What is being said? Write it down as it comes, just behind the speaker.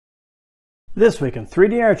This week in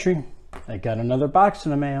 3D Archery, I got another box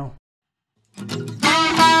in the mail.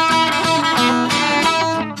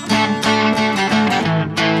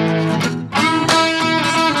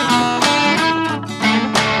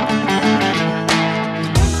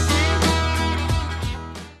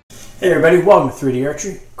 Hey everybody, welcome to 3D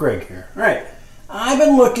Archery. Greg here. Alright, I've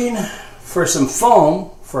been looking for some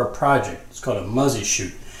foam for a project. It's called a muzzy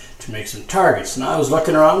shoot to make some targets. And I was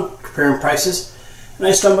looking around, comparing prices, and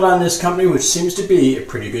I stumbled on this company which seems to be a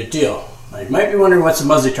pretty good deal. Now you might be wondering what's a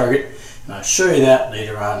muzzy target, and I'll show you that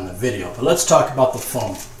later on in the video. But let's talk about the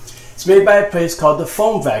foam. It's made by a place called the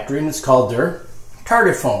Foam Factory, and it's called their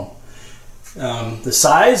Target Foam. The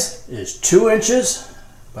size is 2 inches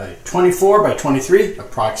by 24 by 23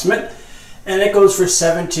 approximate, and it goes for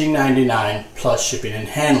 $17.99 plus shipping and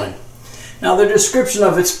handling. Now the description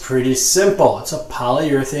of it's pretty simple. It's a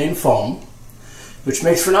polyurethane foam which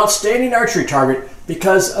makes for an outstanding archery target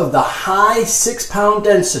because of the high 6-pound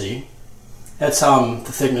density. That's the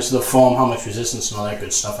thickness of the foam, how much resistance and all that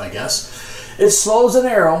good stuff, I guess. It slows an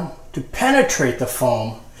arrow to penetrate the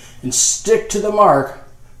foam and stick to the mark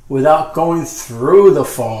without going through the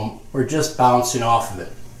foam or just bouncing off of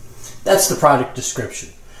it. That's the product description.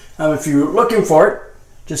 If you're looking for it,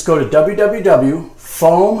 just go to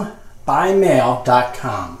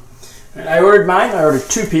www.foambymail.com. I ordered mine. I ordered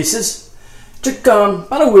 2 pieces. Took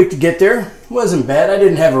about a week to get there. It wasn't bad. I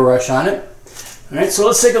didn't have a rush on it. All right, so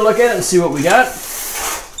let's take a look at it and see what we got.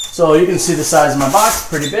 So you can see the size of my box,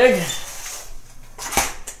 pretty big.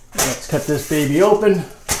 Let's cut this baby open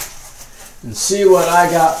and see what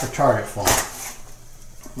I got for target foam.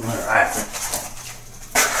 All right.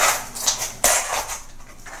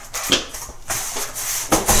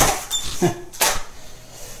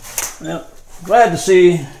 Well, glad to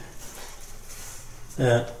see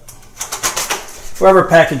that whoever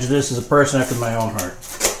packaged this is a person after my own heart.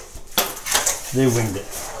 They winged it.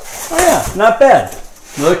 Oh yeah, not bad.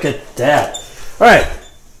 Look at that. All right,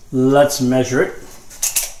 let's measure it.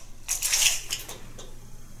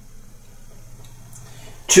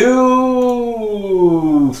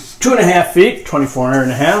 2.5 feet,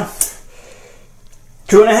 24.5.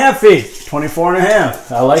 2.5 feet,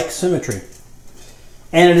 24.5. I like symmetry.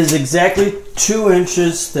 And it is exactly 2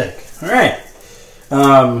 inches thick. All right.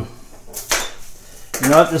 You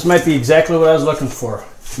know what? This might be exactly what I was looking for.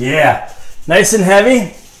 Yeah. Nice and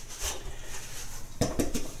heavy.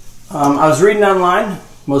 I was reading online.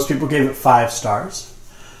 Most people gave it 5 stars.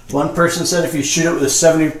 One person said if you shoot it with a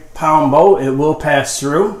 70-pound bow, it will pass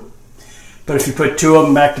through. But if you put 2 of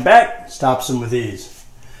them back to back, it stops them with ease.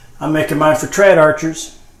 I'm making mine for trad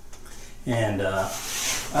archers. And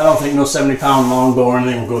I don't think no 70-pound longbow or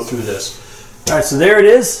anything will go through this. All right, so there it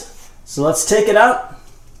is. So let's take it out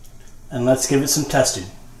and let's give it some testing.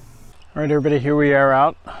 All right, everybody, here we are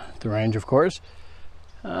out at the range, of course.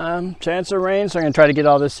 Chance of rain, so I'm going to try to get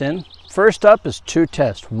all this in. First up is 2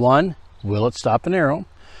 tests. 1, will it stop an arrow?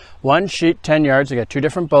 1 sheet, 10 yards. I got 2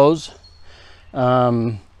 different bows,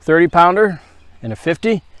 30-pounder and a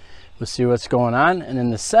 50. We'll see what's going on. And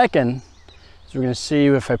then the second, so we're going to see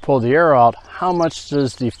if I pull the arrow out, how much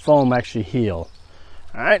does the foam actually heal?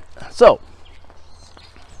 All right, so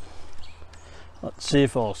let's see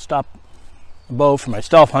if it'll stop the bow for my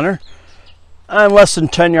stealth hunter. I'm less than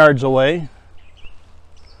 10 yards away.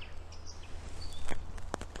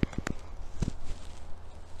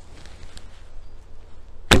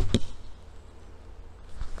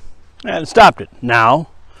 And it stopped it. Now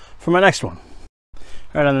for my next one. All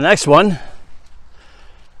right, on the next one,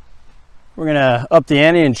 we're gonna up the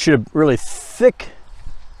ante and shoot a really thick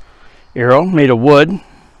arrow made of wood.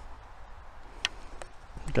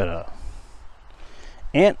 Got a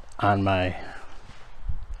ant on my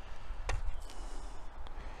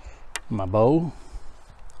bow.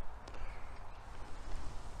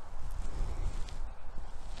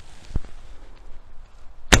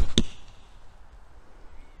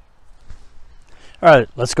 All right,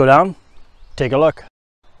 let's go down, take a look.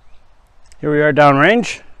 Here we are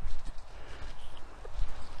downrange.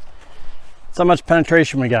 That's how much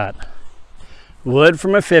penetration we got. Wood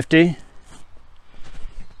from a 50.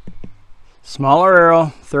 Smaller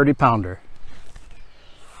arrow, 30-pounder.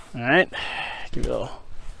 All right, give it a little.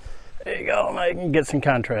 There you go. Now you can get some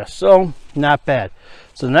contrast. So not bad.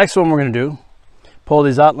 So the next one we're going to do, pull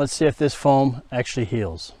these out and let's see if this foam actually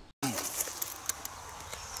heals.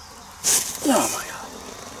 Oh my God.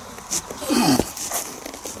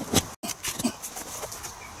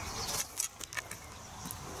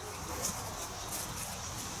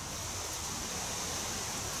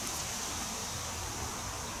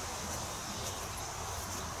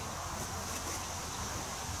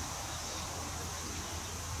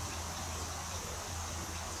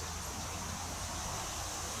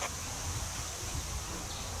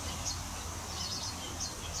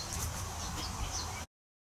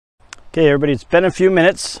 Okay, everybody, it's been a few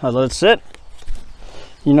minutes. I'll let it sit.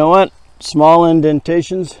 You know what? Small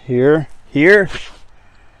indentations here. I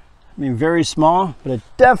mean, very small, but it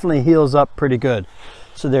definitely heals up pretty good.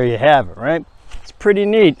 So there you have it, right? It's pretty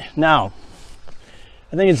neat. Now,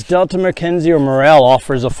 I think it's Delta McKenzie or Morel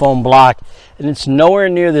offers a foam block, and it's nowhere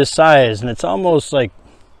near this size, and it's almost like,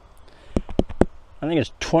 I think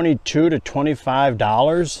it's $22 to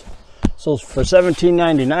 $25. So for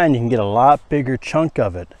 $17.99, you can get a lot bigger chunk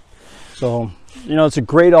of it. So, you know, it's a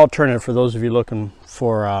great alternative for those of you looking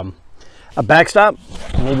for a backstop,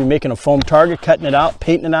 maybe making a foam target, cutting it out,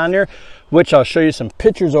 painting it on there, which I'll show you some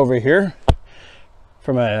pictures over here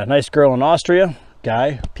from a nice girl in Austria,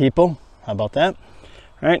 people, how about that?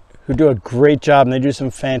 All right, who do a great job, and they do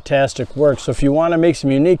some fantastic work. So if you want to make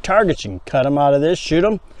some unique targets, you can cut them out of this, shoot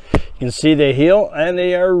them. You can see they heal, and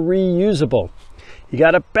they are reusable. You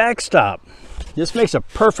got a backstop. This makes a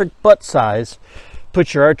perfect butt size.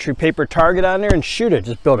 Put your archery paper target on there and shoot it.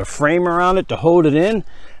 Just build a frame around it to hold it in,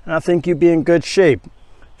 and I think you'd be in good shape.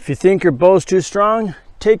 If you think your bow's too strong,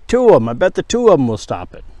 take 2 of them. I bet the 2 of them will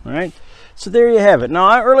stop it. All right, so there you have it.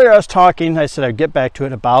 Now, earlier I was talking, I said I'd get back to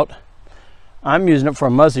it about, I'm using it for a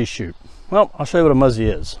muzzy shoot. Well, I'll show you what a muzzy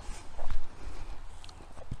is.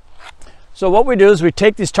 So what we do is we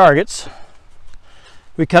take these targets,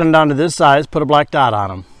 we cut them down to this size, put a black dot on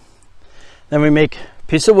them. Then we make a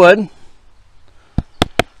piece of wood.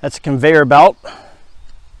 That's a conveyor belt,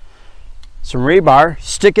 some rebar,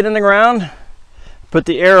 stick it in the ground, put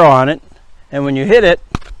the arrow on it, and when you hit it,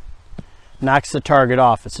 knocks the target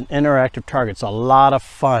off. It's an interactive target. It's a lot of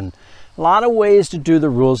fun. A lot of ways to do the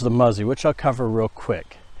rules of the muzzy, which I'll cover real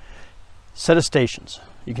quick. Set of stations.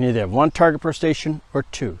 You can either have 1 target per station or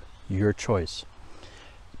 2, your choice.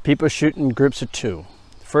 People shoot in groups of 2.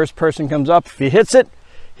 The first person comes up, if he hits it,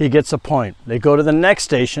 he gets a point. They go to the next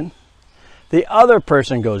station. The other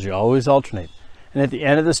person goes, you always alternate. And at the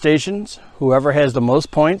end of the stations, whoever has the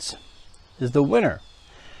most points is the winner.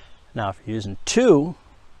 Now, if you're using 2,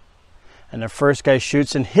 and the first guy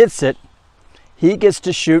shoots and hits it, he gets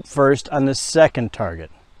to shoot first on the second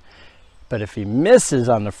target. But if he misses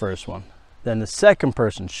on the first one, then the second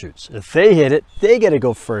person shoots. If they hit it, they get to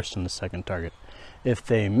go first on the second target. If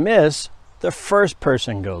they miss, the first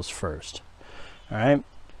person goes first. All right?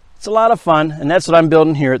 It's a lot of fun, and that's what I'm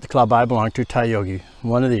building here at the club I belong to, Taiyogi.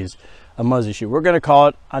 One of these, a muzzy shoot. We're going to call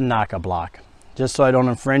it a knock-a-block, just so I don't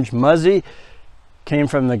infringe. Muzzy came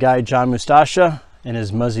from the guy John Mustasha and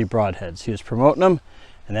his muzzy broadheads. He was promoting them,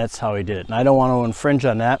 and that's how he did it. And I don't want to infringe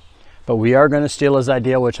on that, but we are going to steal his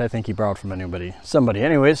idea, which I think he borrowed from somebody.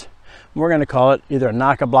 Anyways, we're going to call it either a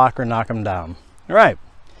knock-a-block or knock 'em down. All right,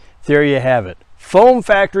 there you have it. Foam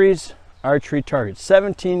Factory's archery target,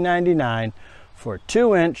 $17.99. for a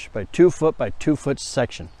 2-inch by 2 foot by 2 foot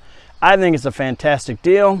section. I think it's a fantastic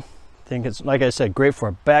deal. I think it's, like I said, great for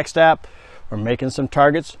a backstop or making some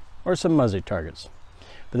targets or some muzzy targets.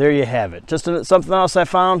 But there you have it. Just something else I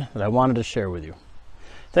found that I wanted to share with you.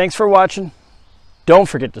 Thanks for watching. Don't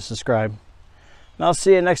forget to subscribe. And I'll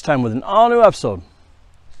see you next time with an all-new episode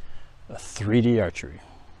of 3D Archery.